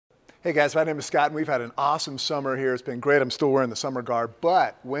Hey guys, my name is Scott and we've had an awesome summer here. It's been great. I'm still wearing the summer garb,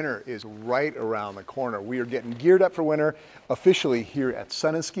 but winter is right around the corner. We are getting geared up for winter officially here at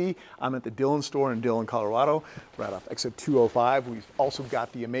Sun & Ski. I'm at the Dillon store in Dillon, Colorado, right off exit 205. We've also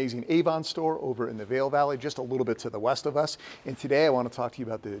got the amazing Avon store over in the Vail Valley, just a little bit to the west of us. And today I want to talk to you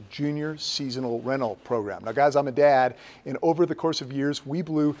about the Junior Seasonal Rental Program. Now guys, I'm a dad, and over the course of years, we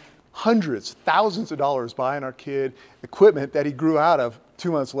blew hundreds, thousands of dollars buying our kid equipment that he grew out of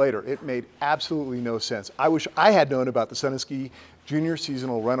 2 months later. It made absolutely no sense. I wish I had known about the Sun & Ski Junior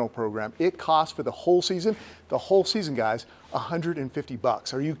Seasonal Rental Program. It costs for the whole season, guys,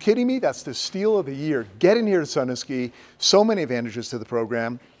 $150. Are you kidding me? That's the steal of the year. Get in here to Sun & Ski. So many advantages to the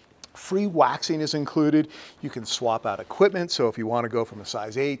program. Free waxing is included. You can swap out equipment. So if you want to go from a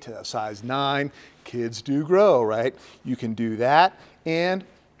size 8 to a size 9, kids do grow, right? You can do that. And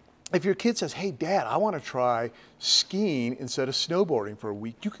if your kid says, hey dad, I want to try skiing instead of snowboarding for a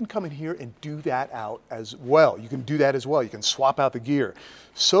week, you can come in here and do that out as well. You can do that as well. You can swap out the gear.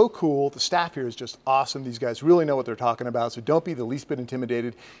 So cool. The staff here is just awesome. These guys really know what they're talking about. So don't be the least bit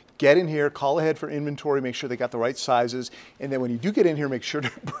intimidated. Get in here, call ahead for inventory, make sure they got the right sizes. And then when you do get in here, make sure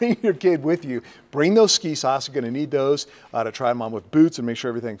to bring your kid with you. Bring those ski socks. You're going to need those to try them on with boots and make sure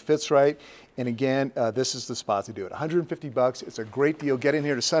everything fits right. And again, this is the spot to do it. $150. It's a great deal. Get in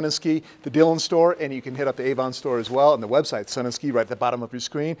here to Sun & Ski, the Dillon store, and you can hit up the Avon store as well. And the website, Sun & Ski, right at the bottom of your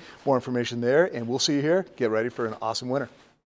screen. More information there, and we'll see you here. Get ready for an awesome winter.